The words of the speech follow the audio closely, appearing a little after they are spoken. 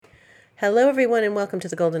Hello, everyone, and welcome to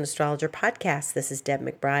the Golden Astrologer Podcast. This is Deb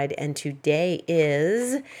McBride, and today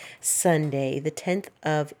is Sunday, the 10th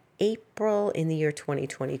of April in the year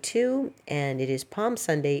 2022, and it is Palm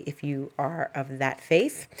Sunday if you are of that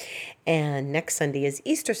faith. And next Sunday is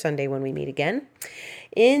Easter Sunday when we meet again.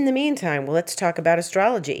 In the meantime, let's talk about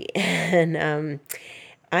astrology. And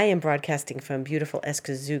I am broadcasting from beautiful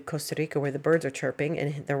Escazú, Costa Rica, where the birds are chirping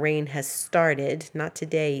and the rain has started. Not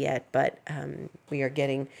today yet, but we're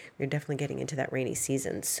definitely getting into that rainy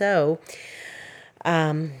season. So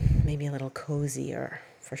maybe a little cozier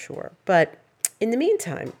for sure. But in the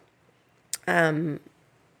meantime,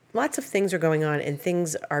 lots of things are going on and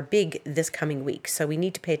things are big this coming week. So we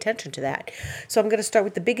need to pay attention to that. So I'm going to start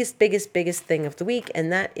with the biggest thing of the week.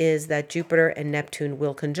 And that is that Jupiter and Neptune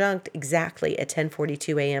will conjunct exactly at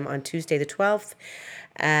 10:42 a.m. on Tuesday the 12th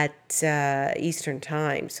at Eastern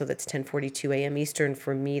time. So that's 10:42 a.m. Eastern.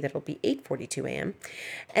 For me, that'll be 8:42 a.m.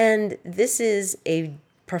 And this is a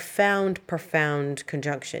profound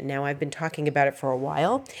conjunction. Now, I've been talking about it for a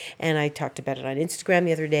while, and I talked about it on Instagram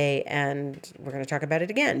the other day, and we're going to talk about it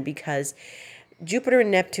again because Jupiter and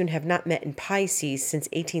Neptune have not met in Pisces since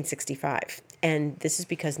 1865. And this is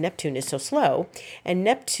because Neptune is so slow, and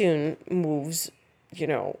Neptune moves,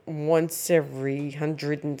 once every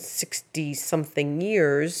 160 something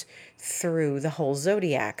years through the whole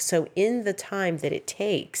zodiac. So in the time that it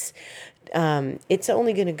takes, it's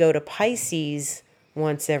only going to go to Pisces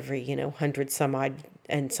once every, 100 some odd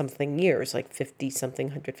and something years, like 50 something,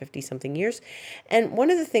 150 something years. And one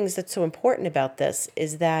of the things that's so important about this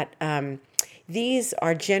is that these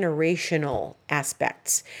are generational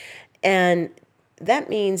aspects. And that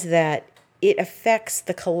means that it affects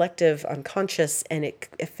the collective unconscious and it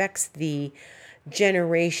affects the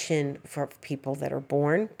generation for people that are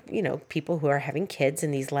born, people who are having kids in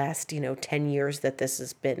these last, 10 years that this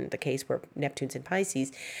has been the case where Neptune's in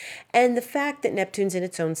Pisces. And the fact that Neptune's in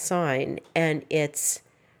its own sign and it's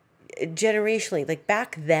generationally, like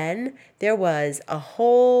back then, there was a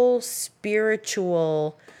whole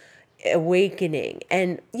spiritual awakening.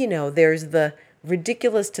 And, there's the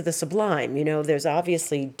ridiculous to the sublime, there's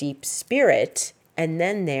obviously deep spirit, and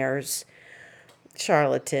then there's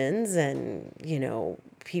charlatans and,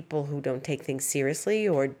 people who don't take things seriously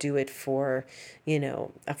or do it for,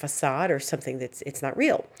 a facade or something it's not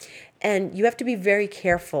real. And you have to be very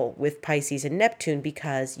careful with Pisces and Neptune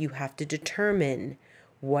because you have to determine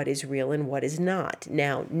what is real and what is not.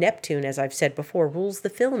 Now, Neptune, as I've said before, rules the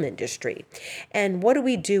film industry. And what do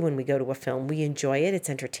we do when we go to a film? We enjoy it. It's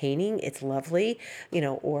entertaining. It's lovely,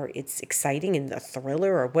 or it's exciting and a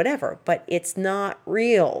thriller or whatever. But it's not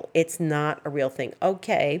real. It's not a real thing.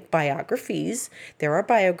 Okay, biographies. There are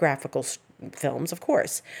biographical films, of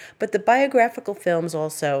course. But the biographical films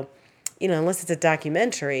also, unless it's a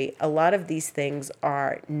documentary, a lot of these things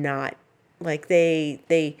are not like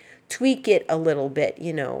they tweak it a little bit,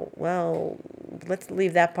 well, let's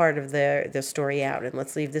leave that part of the story out and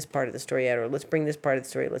let's leave this part of the story out, or let's bring this part of the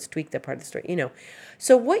story, let's tweak that part of the story,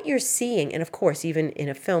 So what you're seeing, and of course, even in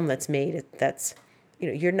a film that's made, that's,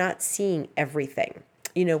 you're not seeing everything.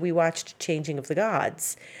 We watched Changing of the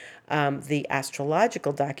Gods, the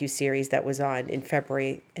astrological docuseries that was on in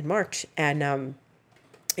February and March, and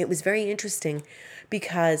it was very interesting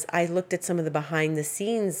because I looked at some of the behind the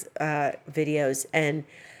scenes videos, and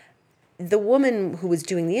the woman who was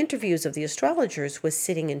doing the interviews of the astrologers was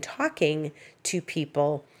sitting and talking to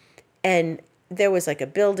people, and there was like a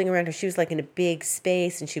building around her. She was like in a big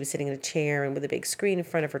space, and she was sitting in a chair and with a big screen in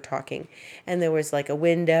front of her talking. And there was like a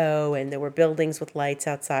window, and there were buildings with lights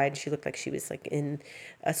outside. She looked like she was like in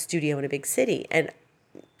a studio in a big city. And,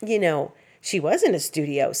 she was in a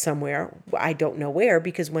studio somewhere. I don't know where,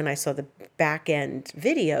 because when I saw the back end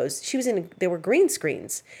videos, there were green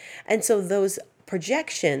screens. And so those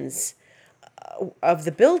projections of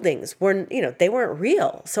the buildings were, they weren't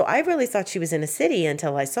real. So I really thought she was in a city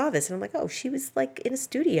until I saw this. And I'm like, oh, she was like in a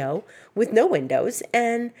studio with no windows.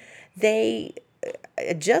 And they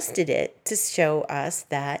adjusted it to show us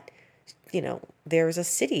that, there's a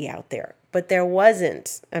city out there. But there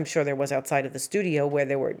wasn't. I'm sure there was outside of the studio where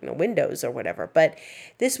there were no windows or whatever. But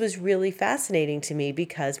this was really fascinating to me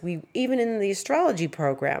because even in the astrology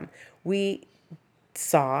program, we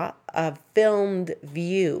saw a filmed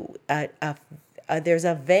view. There's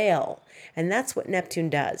a veil, and that's what Neptune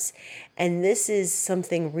does. And this is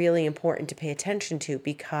something really important to pay attention to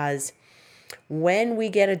because when we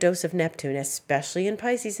get a dose of Neptune, especially in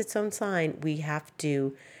Pisces, its own sign, we have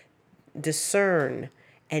to discern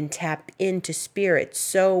and tap into spirit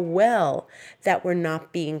so well that we're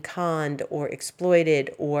not being conned or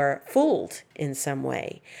exploited or fooled in some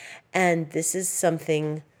way. And this is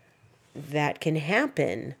something that can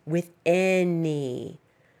happen with any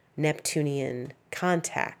Neptunian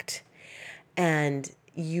contact. And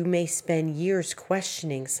you may spend years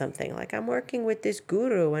questioning something like, I'm working with this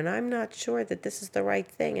guru and I'm not sure that this is the right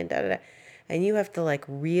thing, and da da da. And you have to like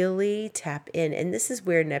really tap in. And this is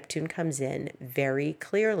where Neptune comes in very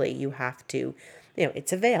clearly. You have to,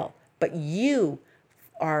 it's a veil, but you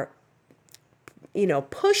are,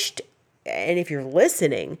 pushed. And if you're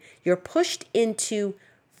listening, you're pushed into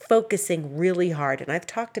focusing really hard. And I've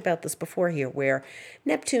talked about this before here, where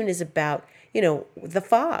Neptune is about, the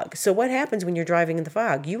fog. So what happens when you're driving in the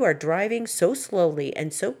fog? You are driving so slowly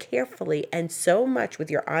and so carefully and so much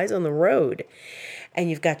with your eyes on the road, and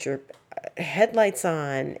you've got your headlights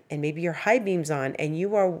on and maybe your high beams on, and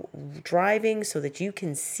you are driving so that you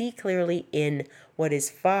can see clearly in what is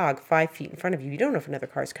fog 5 feet in front of you. You don't know if another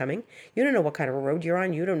car's coming. You don't know what kind of a road you're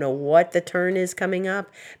on. You don't know what the turn is coming up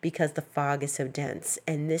because the fog is so dense.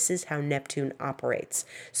 And this is how Neptune operates.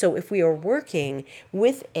 So if we are working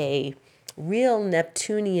with a real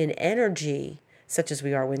Neptunian energy, such as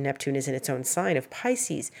we are when Neptune is in its own sign of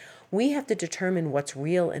Pisces, we have to determine what's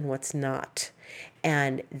real and what's not.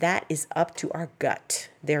 And that is up to our gut.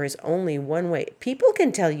 There is only one way. People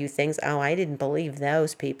can tell you things. Oh, I didn't believe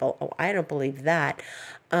those people. Oh, I don't believe that.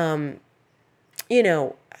 You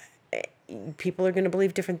know, people are going to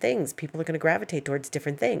believe different things. People are going to gravitate towards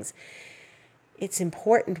different things. It's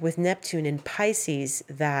important with Neptune and Pisces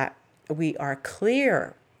that we are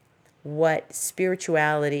clear what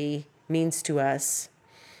spirituality means to us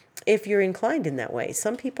if you're inclined in that way.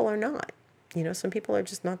 Some people are not. Some people are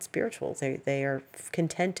just not spiritual. They are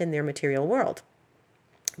content in their material world.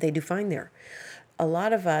 They do fine there. A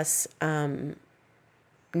lot of us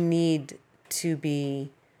need to be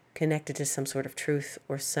connected to some sort of truth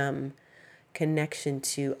or some connection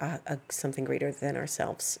to something greater than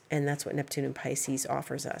ourselves. And that's what Neptune and Pisces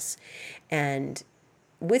offers us. And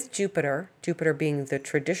with Jupiter being the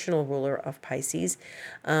traditional ruler of Pisces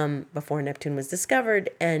before Neptune was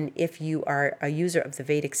discovered, and if you are a user of the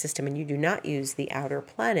Vedic system and you do not use the outer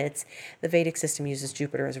planets, the Vedic system uses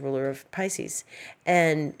Jupiter as ruler of Pisces.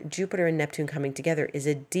 And Jupiter and Neptune coming together is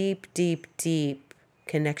a deep, deep, deep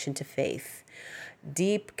connection to faith.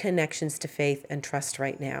 Deep connections to faith and trust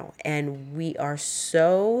right now. And we are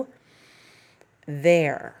so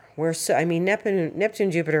there. Neptune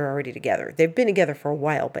and Jupiter are already together. They've been together for a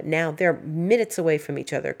while, but now they're minutes away from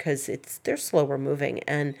each other because they're slower moving,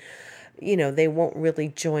 and they won't really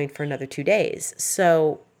join for another 2 days.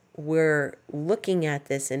 So we're looking at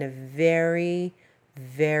this in a very,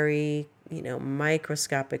 very,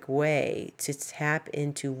 microscopic way to tap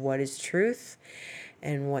into what is truth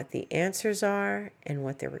and what the answers are and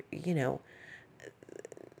what they're,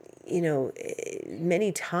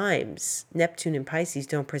 many times Neptune and Pisces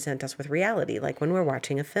don't present us with reality, like when we're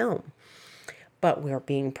watching a film, but we're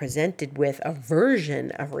being presented with a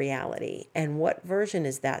version of reality. And what version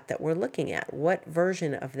is that we're looking at? What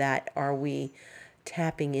version of that are we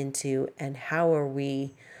tapping into, and how are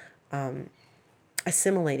we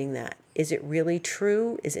assimilating that? Is it really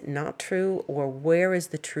true? Is it not true? Or where is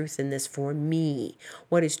the truth in this for me?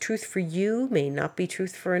 What is truth for you may not be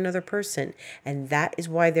truth for another person. And that is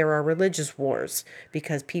why there are religious wars,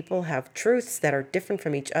 because people have truths that are different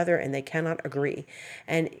from each other and they cannot agree.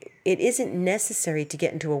 And it isn't necessary to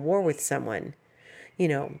get into a war with someone,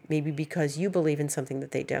 maybe because you believe in something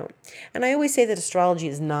that they don't. And I always say that astrology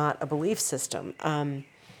is not a belief system.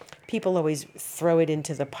 People always throw it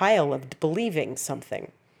into the pile of believing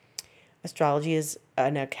something. Astrology is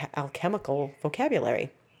an alchemical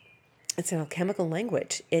vocabulary. It's an alchemical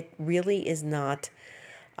language. It really is not,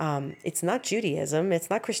 it's not Judaism.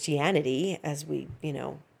 It's not Christianity, as we,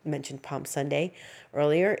 mentioned Palm Sunday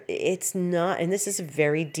earlier. It's not, and this is a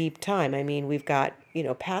very deep time. I mean, we've got,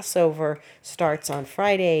 Passover starts on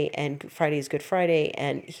Friday, and Friday is Good Friday.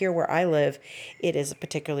 And here where I live, it is a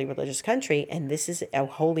particularly religious country, and this is a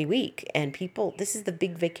holy week. And this is the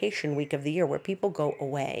big vacation week of the year where people go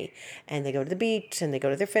away and they go to the beach and they go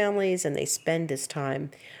to their families and they spend this time,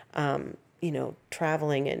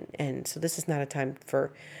 traveling. And so this is not a time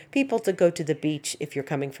for people to go to the beach if you're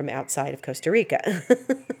coming from outside of Costa Rica,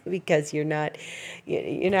 because you're not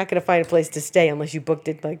going to find a place to stay unless you booked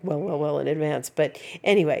it like well in advance. But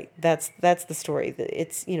anyway, that's the story.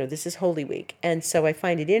 It's, this is Holy Week. And so I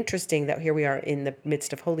find it interesting that here we are in the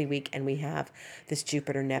midst of Holy Week and we have this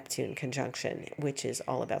Jupiter-Neptune conjunction, which is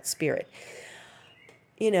all about spirit.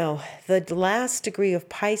 The last degree of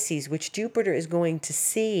Pisces, which Jupiter is going to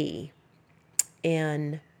see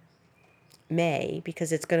in May,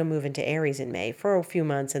 because it's going to move into Aries in May for a few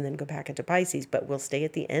months and then go back into Pisces, but we'll stay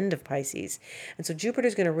at the end of Pisces. And so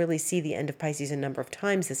Jupiter's going to really see the end of Pisces a number of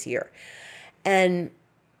times this year. And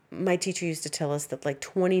my teacher used to tell us that like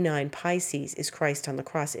 29 Pisces is Christ on the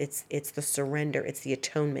cross. It's the surrender, it's the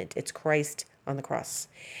atonement, it's Christ on the cross.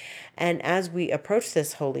 And as we approach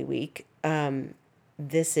this Holy Week,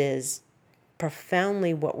 this is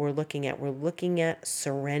profoundly what we're looking at. We're looking at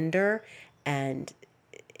surrender and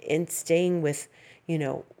in staying with,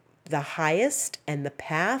 the highest and the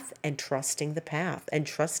path, and trusting the path, and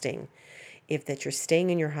trusting if that you're staying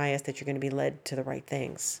in your highest, that you're going to be led to the right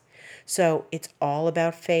things. So it's all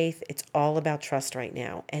about faith. It's all about trust right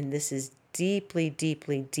now. And this is deeply,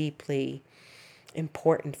 deeply, deeply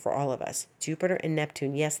important for all of us. Jupiter and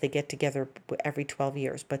Neptune, yes, they get together every 12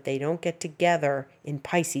 years, but they don't get together in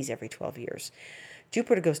Pisces every 12 years.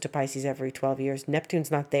 Jupiter goes to Pisces every 12 years.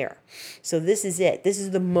 Neptune's not there. So this is it. This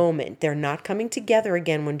is the moment. They're not coming together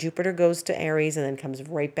again when Jupiter goes to Aries and then comes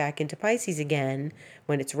right back into Pisces again.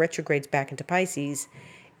 When it's retrogrades back into Pisces,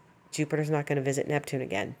 Jupiter's not going to visit Neptune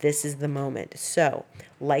again. This is the moment. So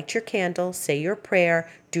light your candle, say your prayer,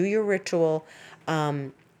 do your ritual,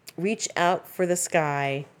 reach out for the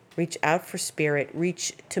sky, reach out for spirit,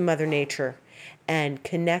 reach to Mother Nature, and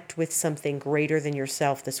connect with something greater than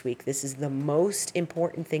yourself this week. This is the most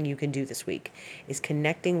important thing you can do this week, is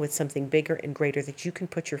connecting with something bigger and greater that you can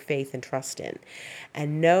put your faith and trust in.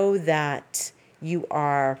 And know that you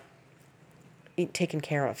are taken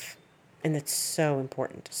care of. And that's so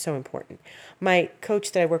important, so important. My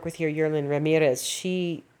coach that I work with here, Yerlin Ramirez,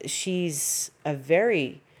 she's a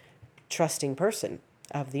very trusting person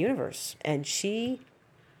of the universe. And she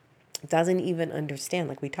doesn't even understand,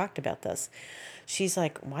 like we talked about this. She's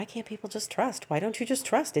like, why can't people just trust? Why don't you just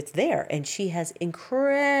trust? It's there. And she has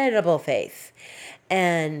incredible faith.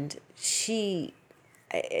 And things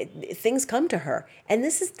come to her. And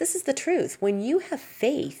this is the truth. When you have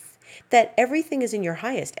faith that everything is in your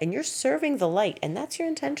highest and you're serving the light, and that's your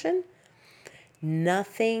intention,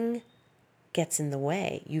 nothing gets in the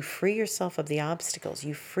way. You free yourself of the obstacles.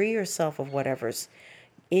 You free yourself of whatever's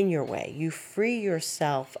in your way. You free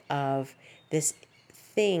yourself of this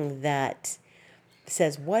thing that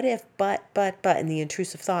says, what if, but, and the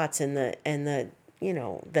intrusive thoughts and the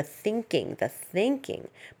the thinking.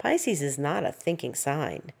 Pisces is not a thinking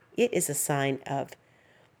sign. It is a sign of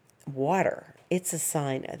water. It's a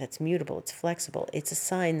sign that's mutable. It's flexible. It's a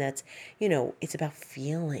sign that's, it's about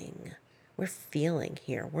feeling. We're feeling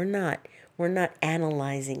here. We're not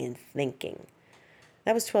analyzing and thinking.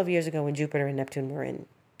 That was 12 years ago when Jupiter and Neptune were in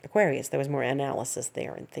Aquarius. There was more analysis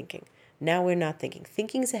there and thinking. Now we're not thinking.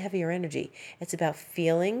 Thinking is a heavier energy. It's about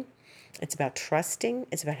feeling. It's about trusting.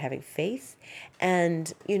 It's about having faith.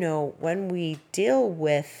 And, when we deal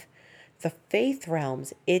with the faith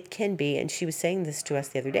realms, it can be, and she was saying this to us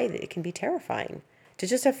the other day, that it can be terrifying to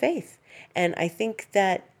just have faith. And I think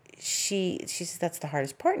that she says that's the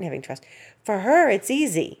hardest part in having trust. For her, it's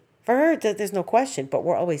easy. For her, there's no question, but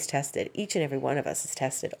we're always tested. Each and every one of us is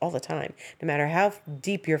tested all the time. No matter how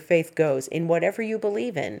deep your faith goes in whatever you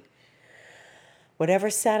believe in,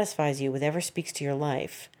 whatever satisfies you, whatever speaks to your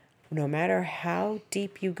life, no matter how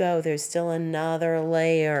deep you go, there's still another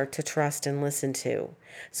layer to trust and listen to.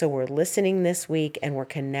 So we're listening this week, and we're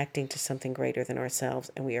connecting to something greater than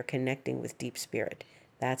ourselves, and we are connecting with deep spirit.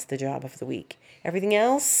 That's the job of the week. Everything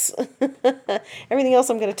else, everything else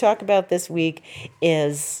I'm going to talk about this week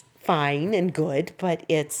is fine and good, but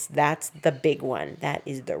that's the big one. That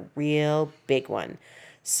is the real big one.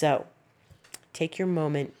 So take your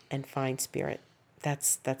moment and find spirit.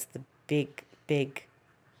 That's the big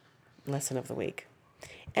lesson of the week.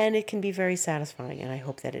 And it can be very satisfying, and I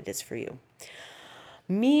hope that it is for you.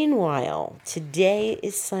 Meanwhile, today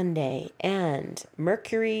is Sunday, and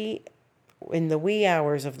Mercury, in the wee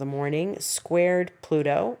hours of the morning, squared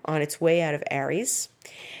Pluto on its way out of Aries,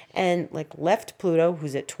 and left Pluto,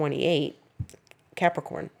 who's at 28,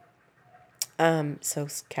 Capricorn. So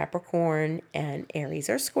Capricorn and Aries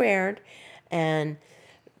are squared, and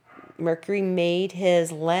Mercury made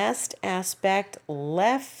his last aspect,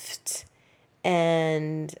 left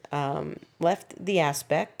the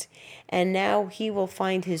aspect, and now he will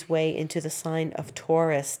find his way into the sign of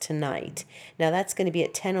Taurus tonight. Now that's going to be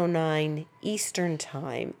at 10:09 Eastern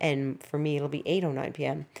time, and for me it'll be 8:09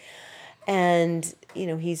 p.m. And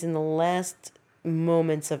he's in the last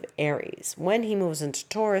moments of Aries. When he moves into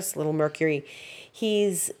Taurus, little Mercury,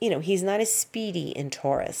 he's not as speedy in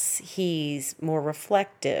Taurus. He's more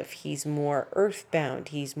reflective. He's more earthbound.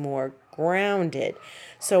 He's more grounded.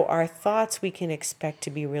 So our thoughts we can expect to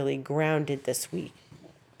be really grounded this week.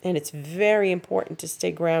 And it's very important to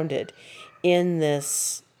stay grounded in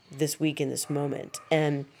this this week in this moment.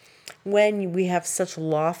 And when we have such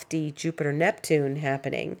lofty Jupiter-Neptune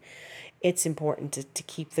happening, it's important to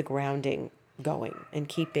keep the grounding going and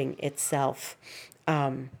keeping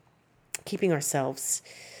ourselves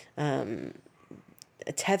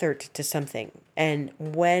tethered to something. And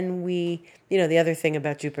when the other thing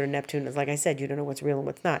about Jupiter and Neptune is, like I said, you don't know what's real and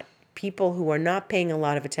what's not. People who are not paying a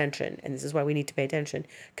lot of attention, and this is why we need to pay attention,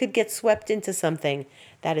 could get swept into something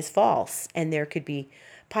that is false. And there could be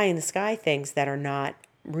pie in the sky things that are not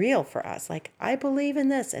real for us. Like, I believe in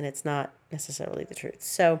this, and it's not necessarily the truth.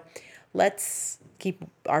 So let's keep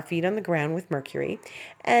our feet on the ground with Mercury.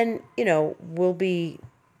 And, we'll be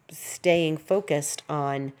staying focused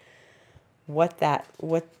on what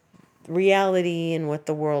reality and what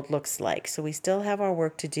the world looks like. So we still have our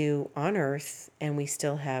work to do on Earth, and we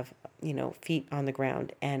still have, feet on the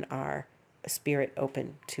ground and our spirit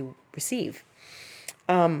open to receive.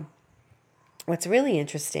 What's really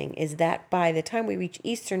interesting is that by the time we reach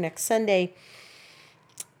Easter next Sunday,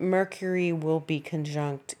 Mercury will be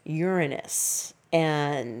conjunct Uranus.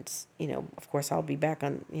 And, of course, I'll be back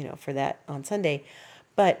on, for that on Sunday.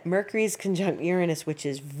 But Mercury is conjunct Uranus, which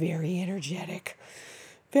is very energetic.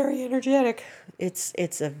 Very energetic.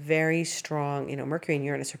 It's a very strong, Mercury and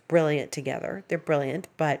Uranus are brilliant together. They're brilliant,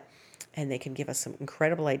 and they can give us some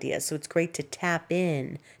incredible ideas. So it's great to tap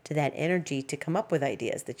in to that energy to come up with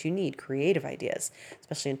ideas that you need, creative ideas,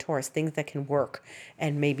 especially in Taurus, things that can work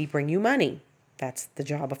and maybe bring you money. That's the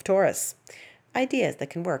job of Taurus. Ideas that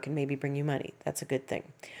can work and maybe bring you money. That's a good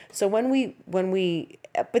thing. So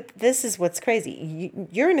but this is what's crazy.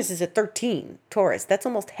 Uranus is at 13, Taurus. That's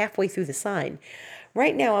almost halfway through the sign.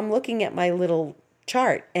 Right now, I'm looking at my little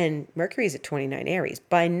chart, and Mercury is at 29 Aries.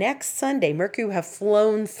 By next Sunday, Mercury will have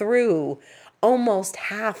flown through almost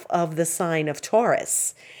half of the sign of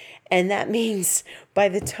Taurus. And that means by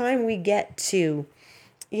the time we get to,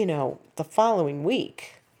 the following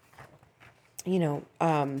week,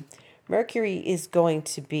 Mercury is going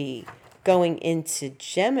to be going into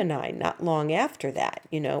Gemini not long after that.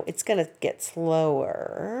 It's going to get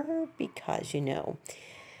slower because,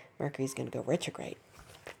 Mercury's going to go retrograde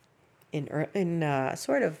in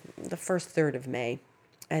sort of the first third of May.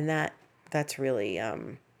 And that's really,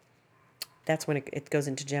 that's when it goes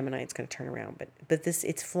into Gemini. It's going to turn around. But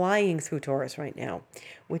it's flying through Taurus right now,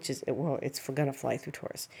 which is, it's going to fly through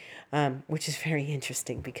Taurus, which is very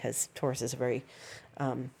interesting because Taurus is a very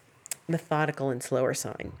methodical and slower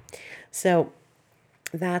sign. So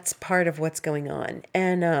that's part of what's going on.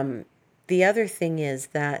 And the other thing is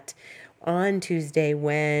that on Tuesday,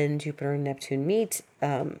 when Jupiter and Neptune meet,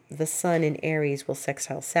 the Sun in Aries will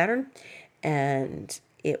sextile Saturn, and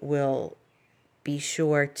it will be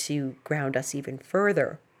sure to ground us even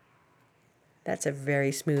further. That's a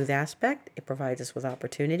very smooth aspect. It provides us with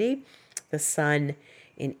opportunity. The Sun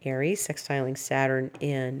in Aries, sextiling Saturn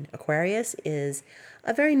in Aquarius, is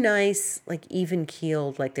a very nice, even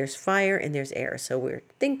keeled, there's fire and there's air. So we're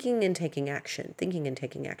thinking and taking action,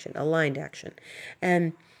 aligned action.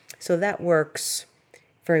 And so that works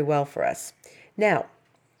very well for us. Now,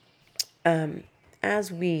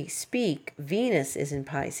 as we speak, Venus is in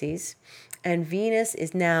Pisces, and Venus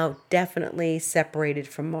is now definitely separated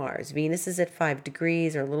from Mars. Venus is at 5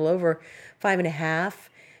 degrees, or a little over 5.5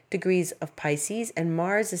 degrees of Pisces, and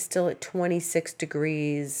Mars is still at 26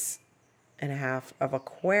 degrees and a half of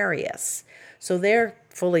Aquarius. So they're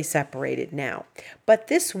fully separated now. But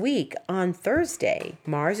this week, on Thursday,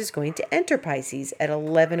 Mars is going to enter Pisces at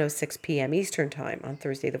 11:06 p.m. Eastern Time on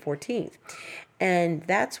Thursday the 14th. And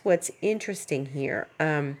that's what's interesting here,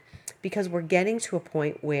 because we're getting to a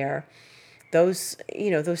point where those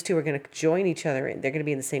two are going to join each other, and they're going to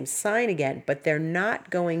be in the same sign again, but they're not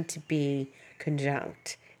going to be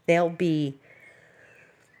conjunct. They'll be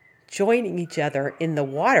joining each other in the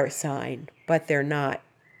water sign, but they're not,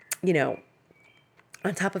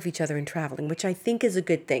 on top of each other and traveling, which I think is a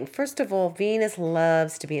good thing. First of all, Venus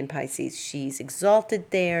loves to be in Pisces. She's exalted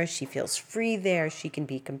there. She feels free there. She can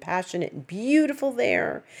be compassionate and beautiful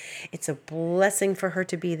there. It's a blessing for her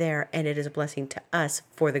to be there, and it is a blessing to us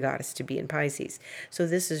for the goddess to be in Pisces. So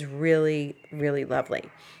this is really, really lovely.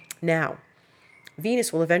 Now,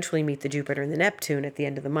 Venus will eventually meet the Jupiter and the Neptune at the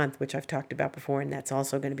end of the month, which I've talked about before, and that's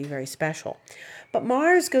also going to be very special. But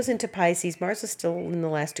Mars goes into Pisces. Mars is still in the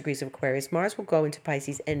last degrees of Aquarius. Mars will go into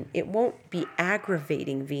Pisces, and it won't be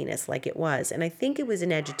aggravating Venus like it was. And I think it was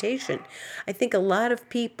an agitation. I think a lot of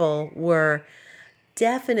people were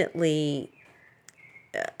definitely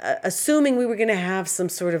assuming we were going to have some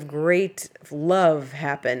sort of great love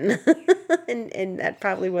happen. and that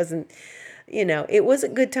probably wasn't It was a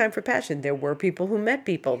good time for passion. There were people who met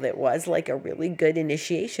people. That was like a really good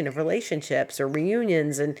initiation of relationships or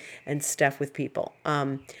reunions and stuff with people.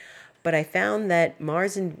 But I found that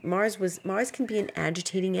Mars can be an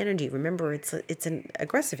agitating energy. Remember, it's an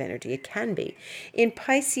aggressive energy. It can be. In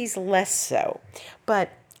Pisces, less so. But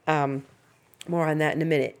more on that in a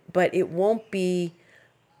minute. But it won't be.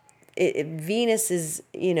 Venus is,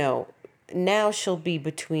 now she'll be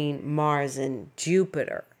between Mars and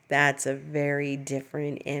Jupiter. That's a very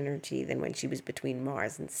different energy than when she was between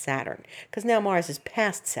Mars and Saturn. Because now Mars is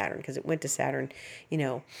past Saturn, because it went to Saturn,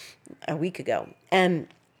 a week ago. And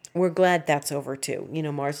we're glad that's over too.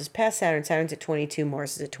 Mars is past Saturn. Saturn's at 22.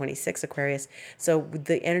 Mars is at 26 Aquarius. So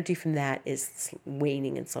the energy from that is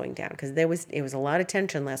waning and slowing down, because it was a lot of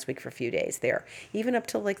tension last week for a few days there. Even up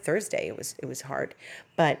till like Thursday, it was hard.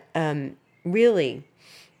 But really,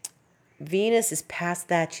 Venus is past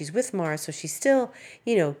that. She's with Mars, so she's still,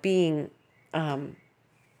 being,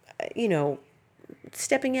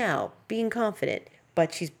 stepping out, being confident.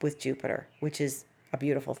 But she's with Jupiter, which is a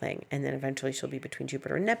beautiful thing. And then eventually she'll be between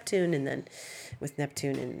Jupiter and Neptune, and then with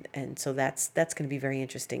Neptune, and so that's going to be very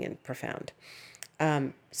interesting and profound.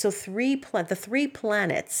 So the three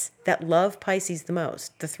planets that love Pisces the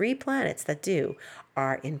most, the three planets that do,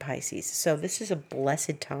 are in Pisces. So this is a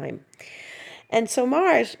blessed time. And so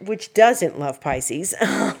Mars, which doesn't love Pisces,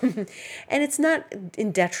 and it's not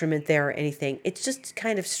in detriment there or anything, it's just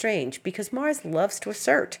kind of strange because Mars loves to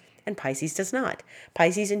assert and Pisces does not.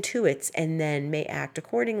 Pisces intuits and then may act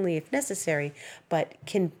accordingly if necessary, but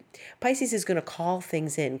Pisces is going to call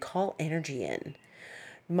things in, call energy in.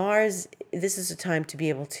 Mars, this is a time to be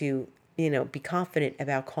able to, be confident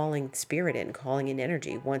about calling spirit in, calling in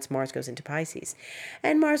energy once Mars goes into Pisces.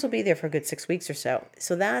 And Mars will be there for a good 6 weeks or so.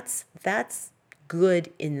 So that's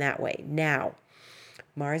good in that way. Now,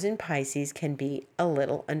 Mars in Pisces can be a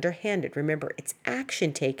little underhanded. Remember, it's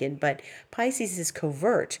action taken, but Pisces is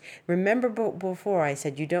covert. Remember before I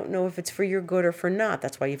said you don't know if it's for your good or for not.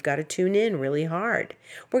 That's why you've got to tune in really hard.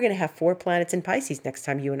 We're going to have 4 planets in Pisces next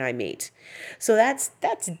time you and I meet. So that's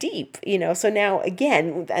deep, So now,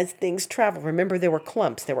 again, as things travel, remember there were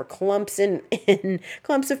clumps. There were clumps in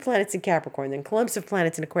clumps of planets in Capricorn, then clumps of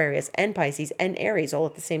planets in Aquarius and Pisces and Aries all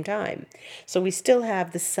at the same time. So we still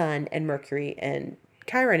have the Sun and Mercury and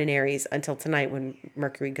Chiron in Aries until tonight when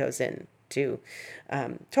Mercury goes in to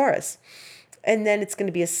Taurus. And then it's going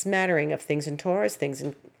to be a smattering of things in Taurus, things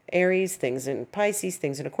in Aries, things in Pisces,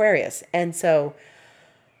 things in Aquarius. And so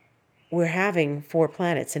we're having 4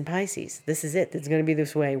 planets in Pisces. This is it. It's going to be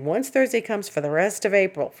this way. Once Thursday comes for the rest of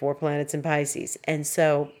April, 4 planets in Pisces. And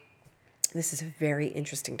so this is a very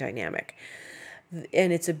interesting dynamic.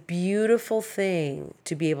 And it's a beautiful thing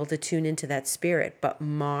to be able to tune into that spirit. But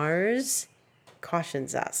Mars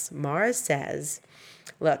cautions us. Mars says,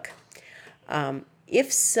 look,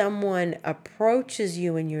 if someone approaches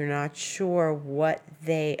you and you're not sure what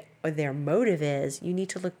their motive is, you need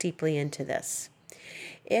to look deeply into this.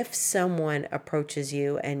 If someone approaches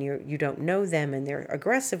you and you don't know them and they're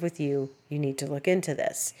aggressive with you, you need to look into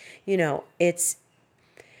this. It's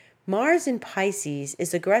Mars in Pisces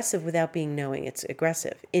is aggressive without being knowing it's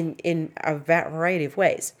aggressive in a variety of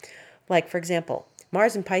ways. Like, for example,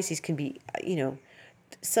 Mars in Pisces can be,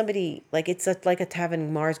 somebody, like it's like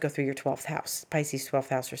having Mars go through your 12th house. Pisces 12th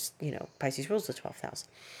house, or, Pisces rules the 12th house.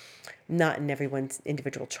 Not in everyone's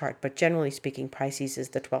individual chart, but generally speaking, Pisces is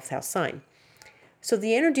the 12th house sign. So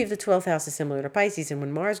the energy of the 12th house is similar to Pisces, and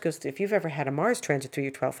when Mars goes through, if you've ever had a Mars transit through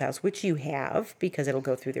your 12th house, which you have, because it'll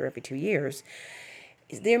go through there every 2 years,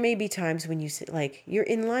 there may be times when you're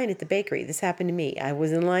in line at the bakery. This happened to me. I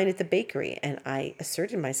was in line at the bakery and I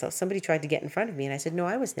asserted myself. Somebody tried to get in front of me and I said, no,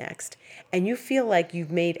 I was next. And you feel like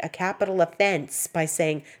you've made a capital offense by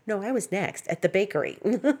saying, no, I was next at the bakery.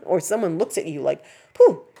 Or someone looks at you like,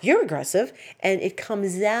 pooh, you're aggressive. And it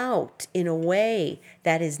comes out in a way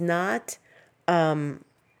that is not,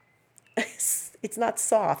 it's not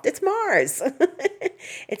soft. It's Mars.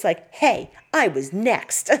 It's like, hey, I was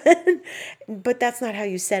next. But that's not how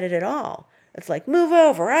you said it at all. It's like, move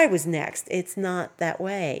over, I was next. It's not that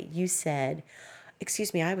way. You said,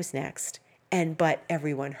 excuse me, I was next. But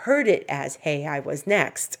everyone heard it as, hey, I was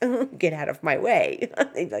next. Get out of my way.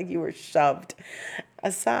 Like you were shoved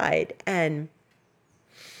aside. And,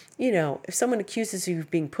 if someone accuses you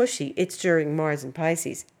of being pushy, it's during Mars and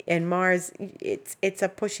Pisces. And Mars, it's a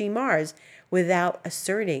pushy Mars without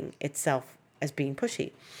asserting itself as being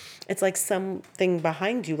pushy. It's like something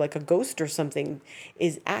behind you, like a ghost or something,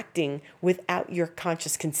 is acting without your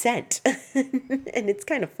conscious consent. And it's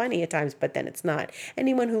kind of funny at times, but then it's not.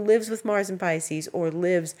 Anyone who lives with Mars in Pisces or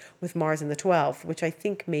lives with Mars in the 12th, which I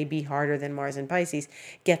think may be harder than Mars in Pisces,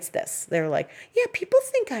 gets this. They're like, yeah, people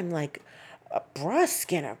think I'm like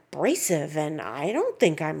brusque and abrasive, and I don't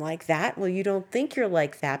think I'm like that. Well, you don't think you're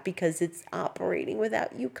like that because it's operating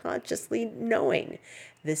without you consciously knowing.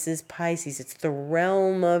 This is Pisces. It's the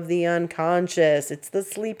realm of the unconscious. It's the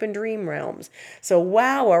sleep and dream realms. So,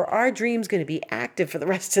 wow, are our dreams going to be active for the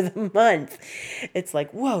rest of the month? It's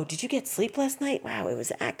like, whoa, did you get sleep last night? Wow, it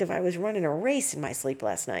was active. I was running a race in my sleep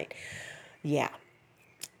last night. Yeah.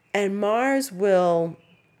 And Mars will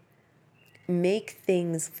make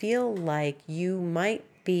things feel like you might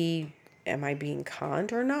be, am I being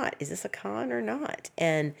conned or not? Is this a con or not?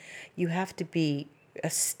 And you have to be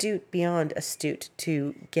astute, beyond astute,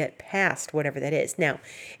 to get past whatever that is. Now,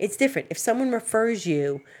 it's different. If someone refers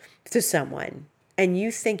you to someone and you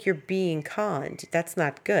think you're being conned, that's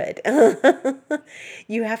not good.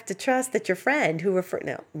 You have to trust that your friend who referred,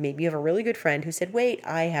 now, maybe you have a really good friend who said, wait,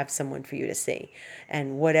 I have someone for you to see.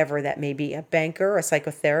 And whatever that may be, a banker, a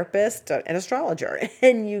psychotherapist, an astrologer.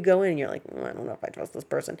 And you go in and you're like, I don't know if I trust this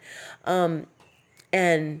person.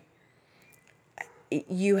 And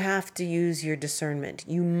you have to use your discernment.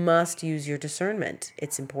 You must use your discernment.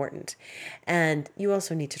 It's important. And you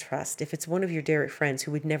also need to trust. If it's one of your dear friends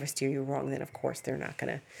who would never steer you wrong, then of course they're not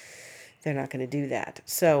going to do that.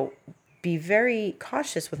 So be very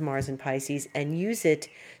cautious with Mars and Pisces and use it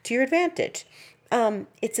to your advantage.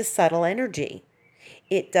 It's a subtle energy.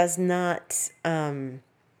 It does not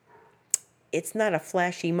it's not a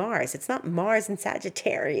flashy Mars. It's not Mars in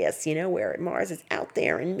Sagittarius, where Mars is out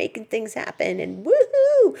there and making things happen and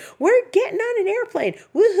woohoo, we're getting on an airplane.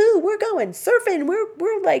 Woohoo, we're going surfing.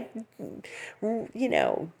 We're like,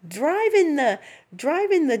 driving the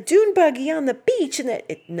dune buggy on the beach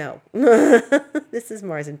no. This is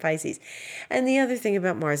Mars in Pisces. And the other thing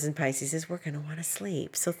about Mars in Pisces is we're going to want to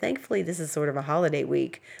sleep. So thankfully this is sort of a holiday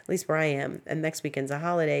week, at least where I am, and next weekend's a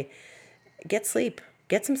holiday. Get sleep.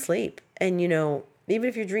 Get some sleep. And, even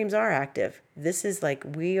if your dreams are active, this is like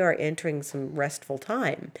we are entering some restful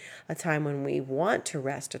time, a time when we want to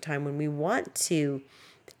rest, a time when we want to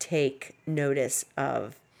take notice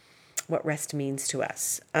of what rest means to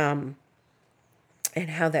us, and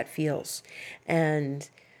how that feels. And,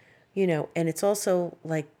 and it's also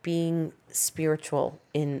like being spiritual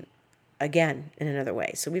in another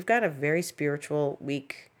way. So we've got a very spiritual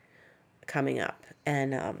week coming up.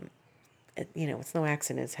 And, it's no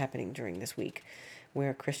accident it's happening during this week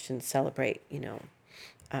where Christians celebrate,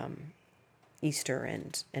 Easter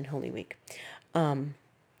and Holy Week. I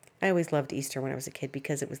always loved Easter when I was a kid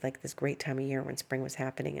because it was like this great time of year when spring was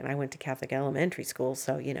happening. And I went to Catholic elementary school,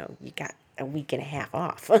 so, you got a week and a half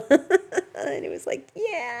off. And it was like,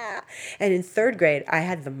 yeah. And in third grade, I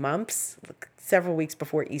had the mumps several weeks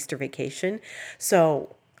before Easter vacation.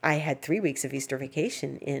 So I had 3 weeks of Easter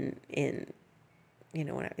vacation in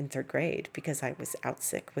third grade because I was out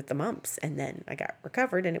sick with the mumps, and then I got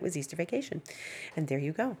recovered and it was Easter vacation, and there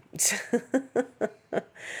you go.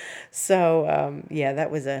 So,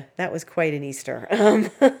 that was quite an Easter.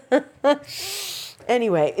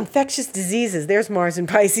 Anyway, infectious diseases. There's Mars and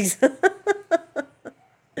Pisces.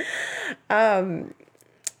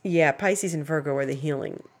 Pisces and Virgo are the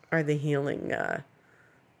healing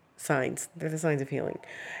signs. They're the signs of healing.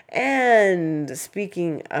 And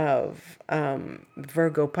speaking of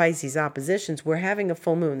Virgo Pisces oppositions, we're having a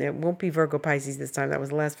full moon. There won't be Virgo Pisces this time. That was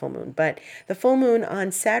the last full moon. But the full moon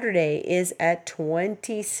on Saturday is at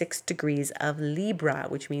 26 degrees of Libra,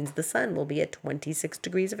 which means the sun will be at 26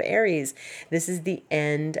 degrees of Aries. This is the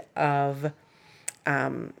end of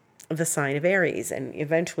the sign of Aries, and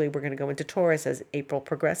eventually we're going to go into Taurus as April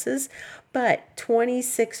progresses. But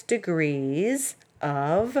 26 degrees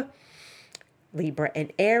of Libra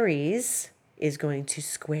and Aries is going to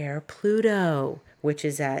square Pluto, which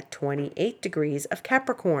is at 28 degrees of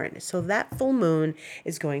Capricorn. So that full moon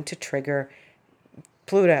is going to trigger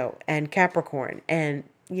Pluto and Capricorn. And,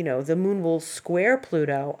 the moon will square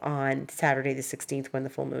Pluto on Saturday the 16th when the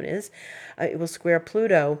full moon is. It will square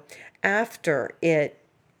Pluto after it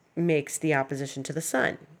makes the opposition to the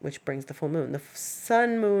sun, which brings the full moon. The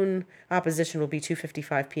sun-moon opposition will be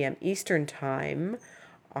 2:55 p.m. Eastern time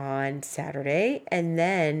on Saturday, and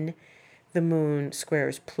then the moon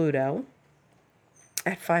squares Pluto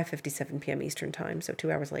at 5:57 p.m. Eastern time, so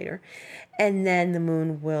 2 hours later. And then the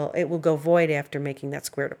moon will go void after making that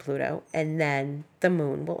square to Pluto, and then the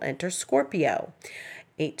moon will enter Scorpio,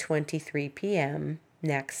 8:23 p.m.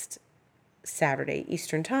 next Saturday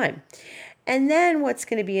Eastern time. And then what's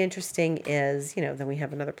going to be interesting is, then we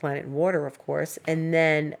have another planet in water, of course, and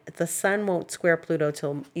then the sun won't square Pluto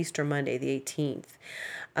till Easter Monday, the 18th.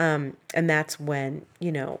 And that's when,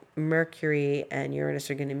 Mercury and Uranus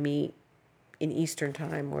are going to meet in Eastern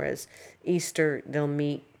time, whereas Easter, they'll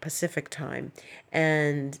meet Pacific time.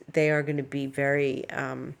 And they are going to be they're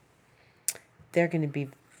going to be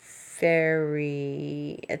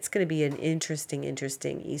it's going to be an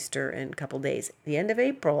interesting Easter in a couple days. The end of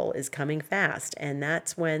April is coming fast, and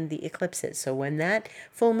that's when the eclipse is. So when that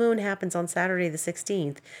full moon happens on Saturday the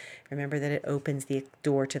 16th, remember that it opens the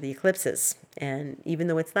door to the eclipses. And even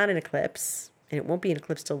though it's not an eclipse, and it won't be an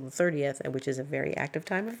eclipse till the 30th, which is a very active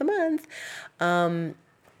time of the month,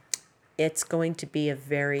 it's going to be a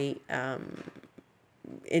very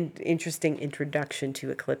interesting introduction to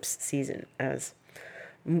eclipse season, as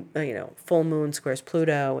full moon squares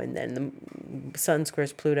Pluto, and then the sun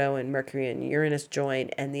squares Pluto, and Mercury and Uranus join.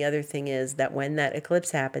 And the other thing is that when that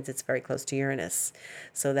eclipse happens, it's very close to Uranus.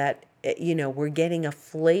 So that, we're getting a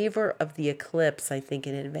flavor of the eclipse, I think,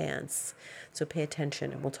 in advance. So pay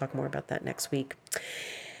attention, and we'll talk more about that next week.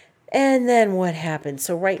 And then what happens?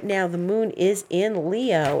 So right now the moon is in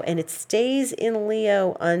Leo, and it stays in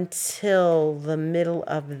Leo until the middle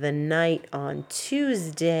of the night on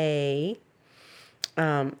Tuesday.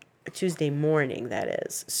 Tuesday morning, that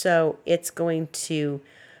is. So it's going to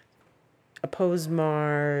oppose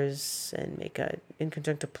Mars and make a in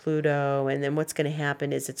conjunct to Pluto. And then what's going to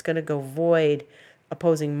happen is it's going to go void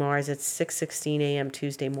opposing Mars at 6:16 a.m.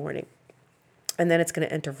 Tuesday morning. And then it's going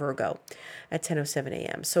to enter Virgo at 10:07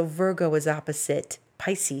 a.m. So Virgo is opposite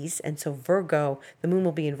Pisces. And so Virgo, the moon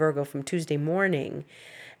will be in Virgo from Tuesday morning.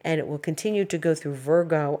 And it will continue to go through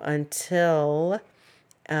Virgo until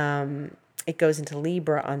it goes into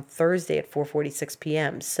Libra on Thursday at 4:46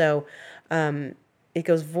 p.m. So it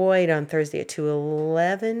goes void on Thursday at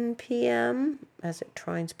 2:11 p.m. as it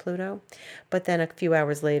trines Pluto. But then a few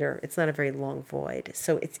hours later, it's not a very long void.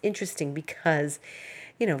 So it's interesting because,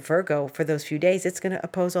 Virgo, for those few days, it's going to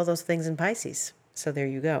oppose all those things in Pisces. So there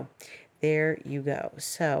you go. There you go.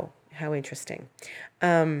 So how interesting.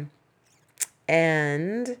 And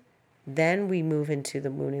then we move into the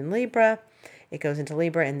moon in Libra. It goes into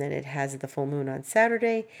Libra, and then it has the full moon on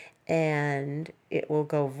Saturday, and it will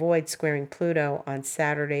go void squaring Pluto on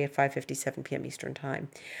Saturday at 5:57 p.m. Eastern time.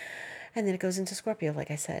 And then it goes into Scorpio, like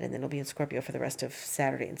I said, and then it'll be in Scorpio for the rest of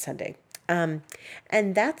Saturday and Sunday. And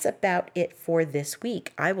that's about it for this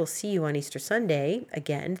week. I will see you on Easter Sunday.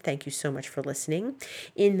 Again, thank you so much for listening.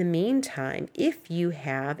 In the meantime, if you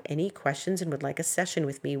have any questions and would like a session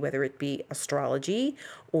with me, whether it be astrology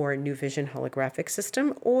or New Vision holographic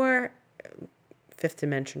system or fifth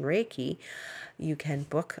dimension Reiki, you can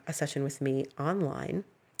book a session with me online.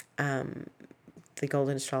 The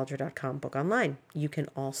goldenastrologer.com book online. You can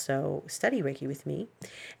also study Reiki with me,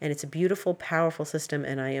 and it's a beautiful, powerful system,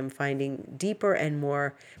 and I am finding deeper and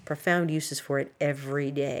more profound uses for it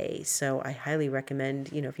every day. So I highly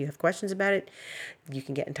recommend, if you have questions about it, you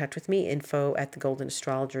can get in touch with me,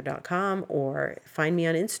 info@thegoldenastrologer.com, or find me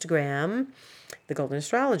on Instagram, The Golden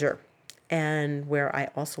Astrologer, and where I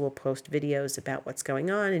also will post videos about what's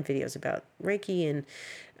going on and videos about Reiki and,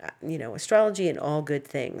 astrology and all good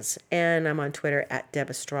things. And I'm on Twitter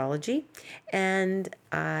 @DebAstrology. And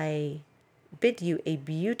I bid you a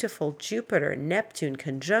beautiful Jupiter-Neptune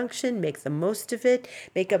conjunction. Make the most of it.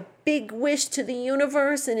 Make a big wish to the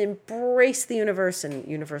universe and embrace the universe and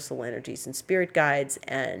universal energies and spirit guides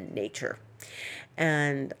and nature.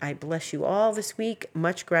 And I bless you all this week.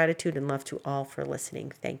 Much gratitude and love to all for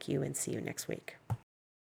listening. Thank you, and see you next week.